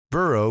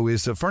Burrow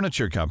is a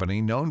furniture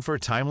company known for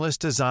timeless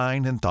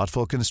design and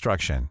thoughtful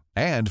construction,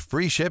 and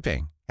free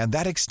shipping, and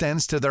that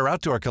extends to their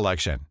outdoor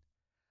collection.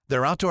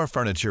 Their outdoor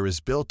furniture is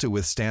built to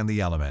withstand the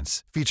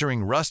elements,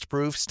 featuring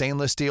rust-proof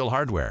stainless steel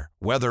hardware,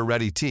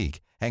 weather-ready teak,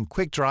 and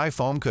quick-dry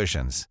foam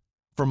cushions.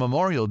 For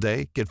Memorial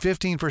Day, get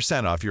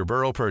 15% off your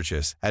Burrow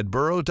purchase at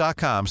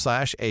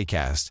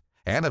burrow.com/ACAST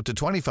and up to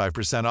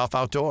 25% off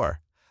outdoor.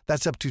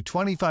 That's up to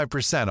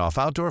 25% off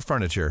outdoor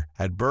furniture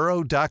at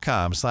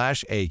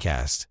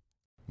burrow.com/ACAST.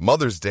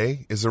 Mother's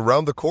Day is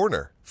around the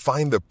corner.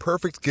 Find the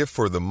perfect gift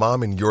for the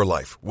mom in your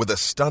life with a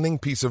stunning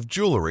piece of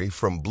jewelry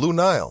from Blue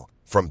Nile.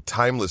 From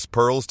timeless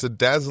pearls to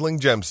dazzling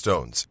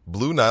gemstones,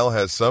 Blue Nile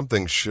has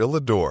something she'll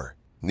adore.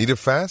 Need it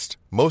fast?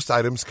 Most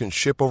items can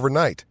ship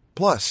overnight.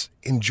 Plus,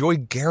 enjoy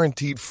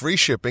guaranteed free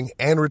shipping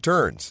and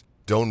returns.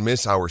 Don't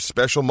miss our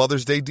special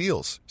Mother's Day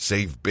deals.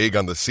 Save big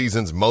on the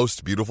season's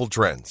most beautiful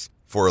trends.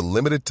 For a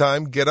limited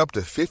time, get up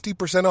to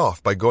 50%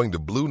 off by going to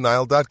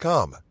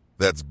BlueNile.com.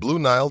 That's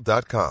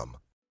BlueNile.com.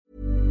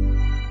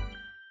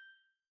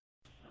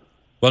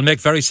 Well,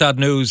 Mick, very sad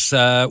news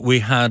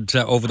we had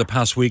over the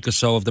past week or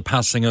so of the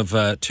passing of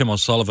Tim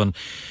O'Sullivan.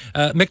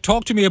 Mick,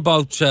 talk to me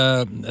about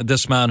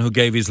this man who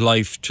gave his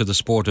life to the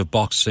sport of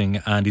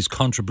boxing and his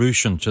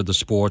contribution to the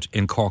sport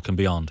in Cork and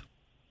beyond.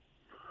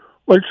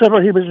 Well,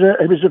 Trevor, he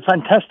was a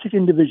fantastic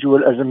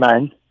individual as a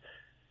man.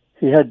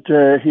 He had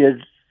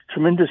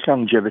tremendous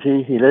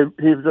longevity. He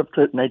lived up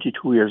to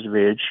 92 years of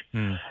age.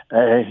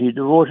 He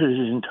devoted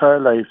his entire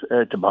life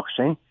to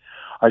boxing.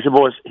 I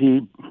suppose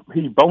he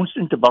bounced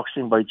into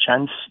boxing by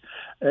chance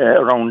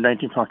around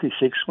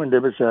 1946 when there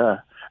was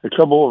a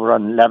club over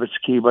on Lavitt's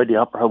Quay by the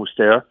Opera House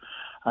there,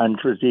 and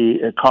it was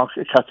the Cork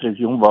Catholic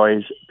Young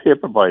Boys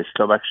Paper Boys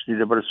Club. Actually,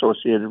 they were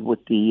associated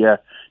with the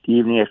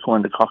Evening Echo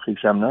and the Cork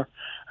Examiner,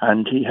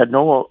 and he had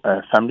no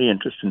family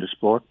interest in the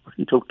sport, but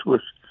he took to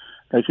it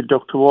like a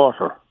duck to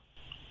water.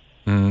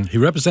 He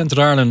represented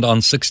Ireland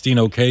on 16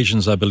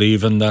 occasions, I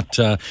believe, and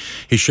that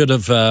he should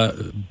have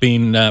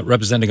been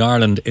representing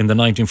Ireland in the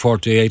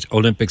 1948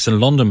 Olympics in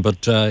London,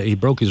 but he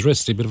broke his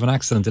wrist. A bit of an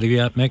accident, did he,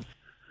 Mick?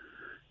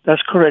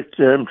 That's correct,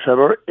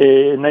 Trevor.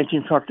 In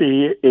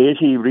 1948,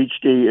 he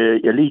reached the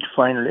elite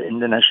final in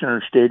the National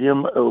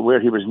Stadium, where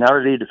he was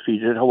narrowly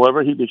defeated.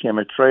 However, he became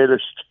a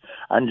trialist,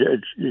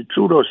 and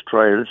through those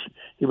trials,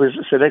 he was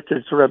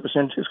selected to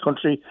represent his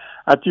country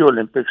at the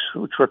Olympics,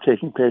 which were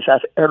taking place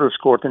at Earls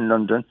Court in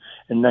London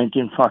in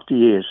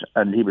 1948.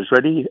 And he was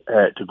ready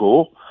to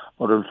go,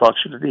 but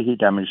unfortunately, he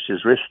damaged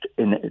his wrist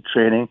in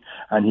training,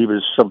 and he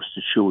was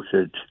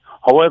substituted.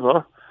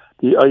 However,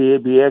 the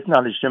IABA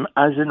acknowledged him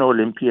as an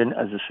Olympian,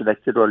 as a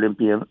selected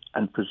Olympian,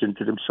 and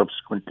presented him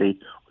subsequently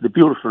with a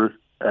beautiful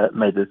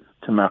medal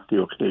to mark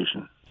the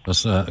occasion.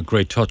 That's a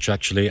great touch,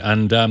 actually.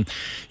 And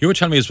you were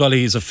telling me as well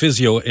he's a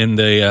physio in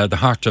the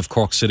heart of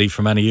Cork City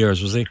for many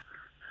years, was he?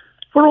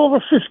 For over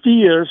 50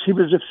 years, he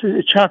was a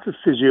chartered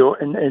physio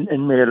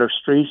in Mailer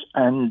Street,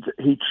 and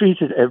he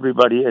treated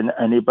everybody and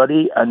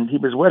anybody, and he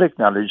was well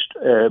acknowledged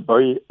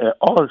by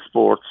all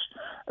sports,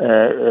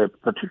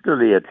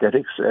 particularly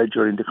athletics,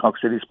 during the Cork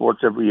City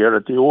Sports every year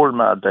at the old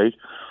Mardyke,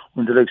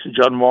 when the likes of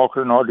John Walker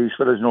and all these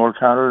fellas, Noel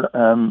Carroll,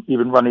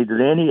 even Ronnie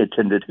Delaney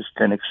attended his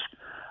clinics.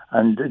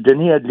 And then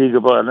he had League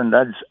of Ireland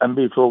lads,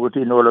 Amby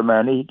Fogarty, Noel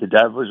O'Mahony, the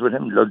Dav was with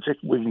him, Ludzik,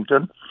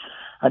 Wigington.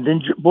 And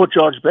then both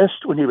George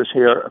Best, when he was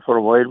here for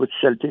a while with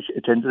Celtic,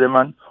 attended him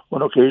on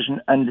one occasion,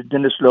 and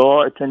Dennis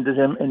Law attended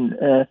him in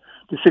the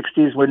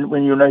 60s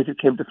when United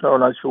came to Flower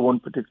Lodge for one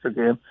particular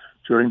game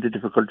during the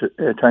difficult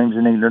times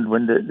in England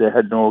when they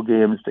had no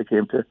games. They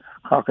came to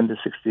Cork in the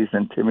 60s,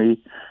 and Timmy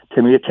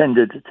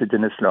attended to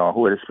Dennis Law,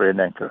 who had a sprained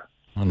ankle.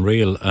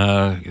 Unreal.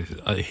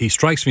 He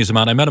strikes me as a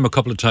man. I met him a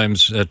couple of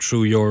times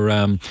through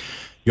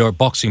your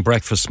boxing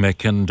breakfast,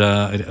 Mick, and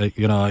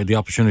I had the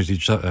opportunity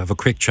to have a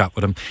quick chat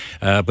with him.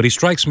 But he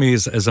strikes me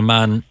as a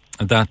man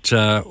that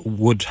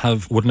wouldn't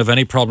have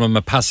any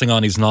problem passing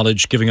on his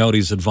knowledge, giving out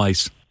his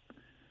advice.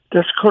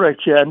 That's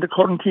correct, yeah. And the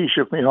current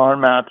Taoiseach, Micheál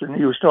Martin,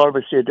 he used to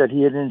always say that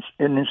he had an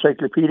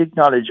encyclopedic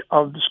knowledge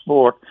of the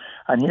sport,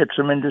 and he had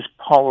tremendous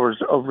powers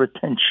of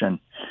retention.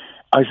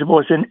 I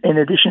suppose in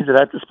addition to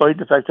that, despite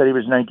the fact that he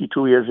was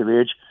 92 years of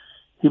age,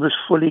 he was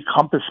fully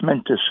compos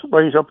mentis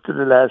right up to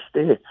the last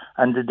day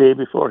and the day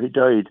before he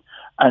died.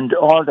 And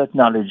all that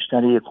knowledge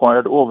that he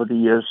acquired over the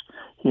years,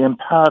 he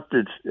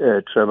imparted,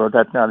 Trevor,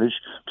 that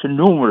knowledge to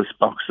numerous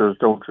boxers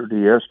down through the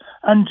years,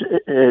 and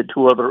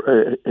to other,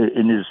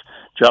 in his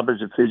job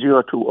as a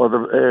physio, to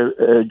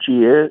other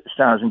GA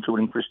stars,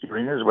 including Christy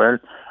Ring as well.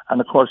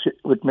 And of course,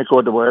 with Mick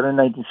O'Dwyer in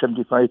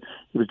 1975,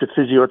 he was the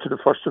physio to the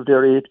first of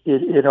their eight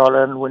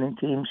All-Ireland winning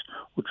teams,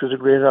 which was a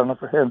great honour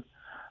for him.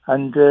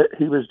 And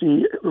he was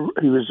the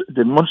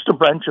Munster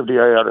branch of the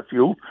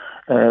IRFU,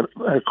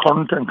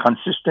 current and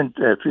consistent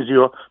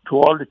physio to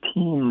all the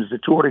teams, the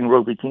touring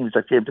rugby teams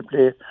that came to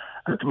play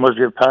at the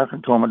Musgrave Park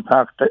and Thomond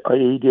Park,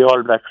 i.e. the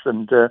All Blacks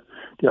and the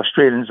the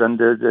Australians and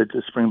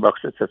the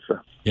Springboks,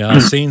 etc. Yeah,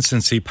 I've seen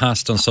since he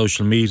passed on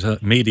social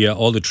media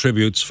all the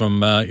tributes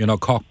from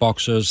Cork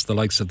boxers, the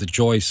likes of the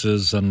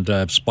Joyces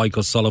and Spike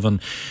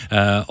O'Sullivan,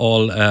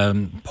 all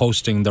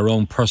posting their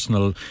own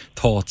personal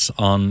thoughts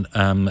on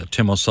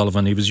Tim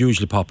O'Sullivan. He was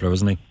hugely popular,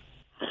 wasn't he?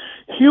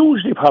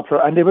 Hugely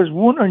popular, and there was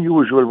one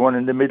unusual one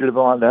in the middle of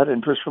all that,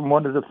 and it was from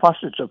one of the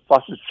Fawcett of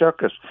Fawcett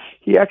Circus.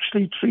 He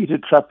actually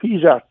treated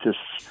trapeze artists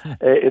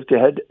if they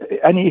had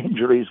any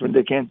injuries when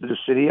they came to the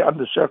city, on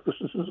the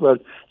circuses as well.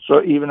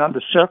 So even on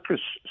the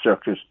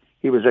circus,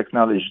 he was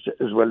acknowledged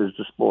as well as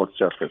the sports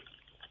circus.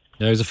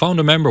 Yeah, he was a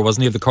founder member,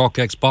 wasn't he, of the Cork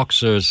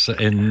Ex-Boxers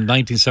in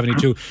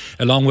 1972,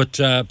 along with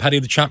Paddy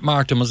the Champ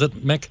Martin, was it,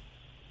 Mick?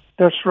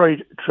 That's right,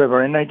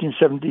 Trevor. In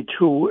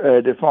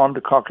 1972, they formed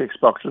the Cork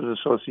Ex-Boxers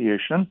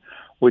Association,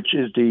 which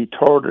is the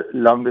third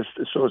longest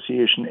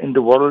association in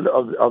the world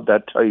of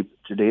that type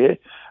today.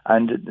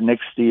 And the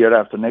next year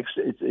after next,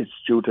 it's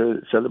due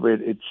to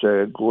celebrate its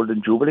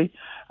Golden Jubilee.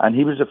 And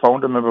he was a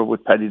founder member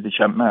with Paddy the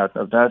Champ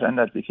Martin of that, and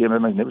that became a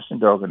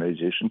magnificent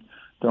organisation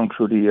down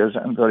through the years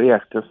and very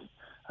active.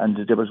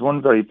 And there was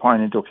one very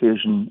poignant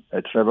occasion,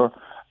 Trevor,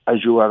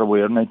 as you are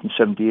aware, in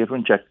 1978,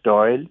 when Jack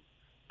Doyle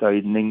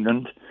died in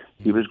England.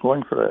 He was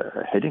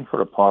heading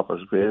for a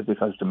pauper's grave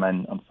because the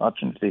man,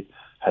 unfortunately,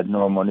 had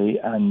no money,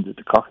 and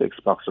the Cork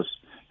Ex-Boxers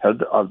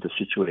heard of the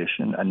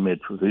situation and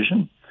made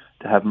provision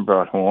to have him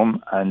brought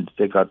home, and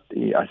they got,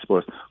 I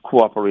suppose,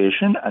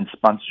 cooperation and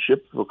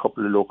sponsorship of a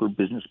couple of local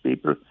business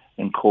people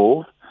in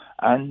Cove,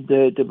 and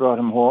they brought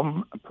him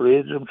home,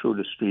 paraded him through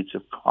the streets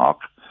of Cork,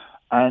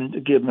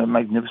 and gave him a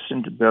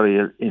magnificent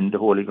burial in the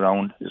Holy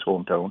Ground, his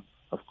hometown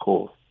of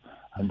Cove.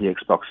 And the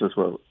Ex-Boxers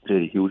were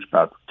played a huge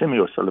part. Timmy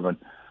O'Sullivan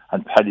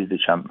and Paddy the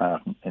Champ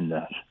Martin in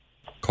that.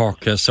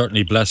 Cork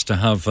certainly blessed to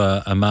have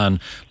a man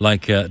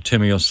like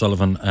Timmy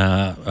O'Sullivan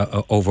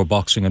over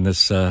boxing in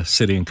this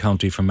city and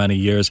county for many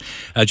years.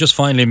 Just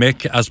finally,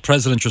 Mick, as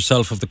president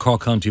yourself of the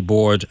Cork County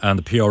Board and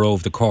the PRO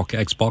of the Cork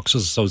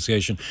Ex-Boxers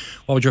Association,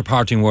 what would your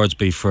parting words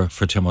be for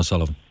Tim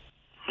O'Sullivan?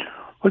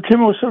 Well,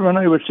 Tim O'Sullivan,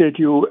 I would say to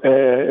you,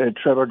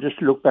 Trevor, just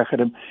to look back at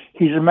him,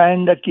 he's a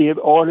man that gave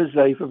all his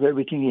life of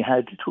everything he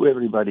had to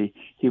everybody.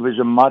 He was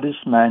a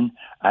modest man,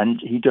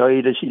 and he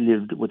died as he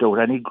lived without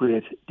any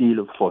great deal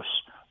of fuss,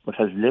 but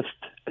has left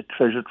a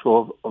treasure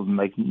trove of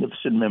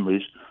magnificent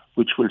memories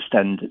which will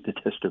stand the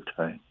test of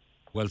time.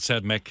 Well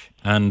said, Mick.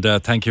 And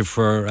thank you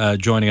for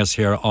joining us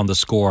here on The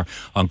Score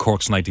on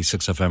Cork's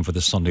 96 FM for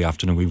this Sunday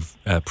afternoon. We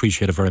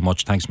appreciate it very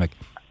much. Thanks, Mick.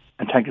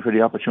 And thank you for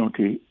the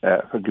opportunity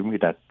for giving me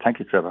that. Thank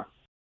you, Trevor.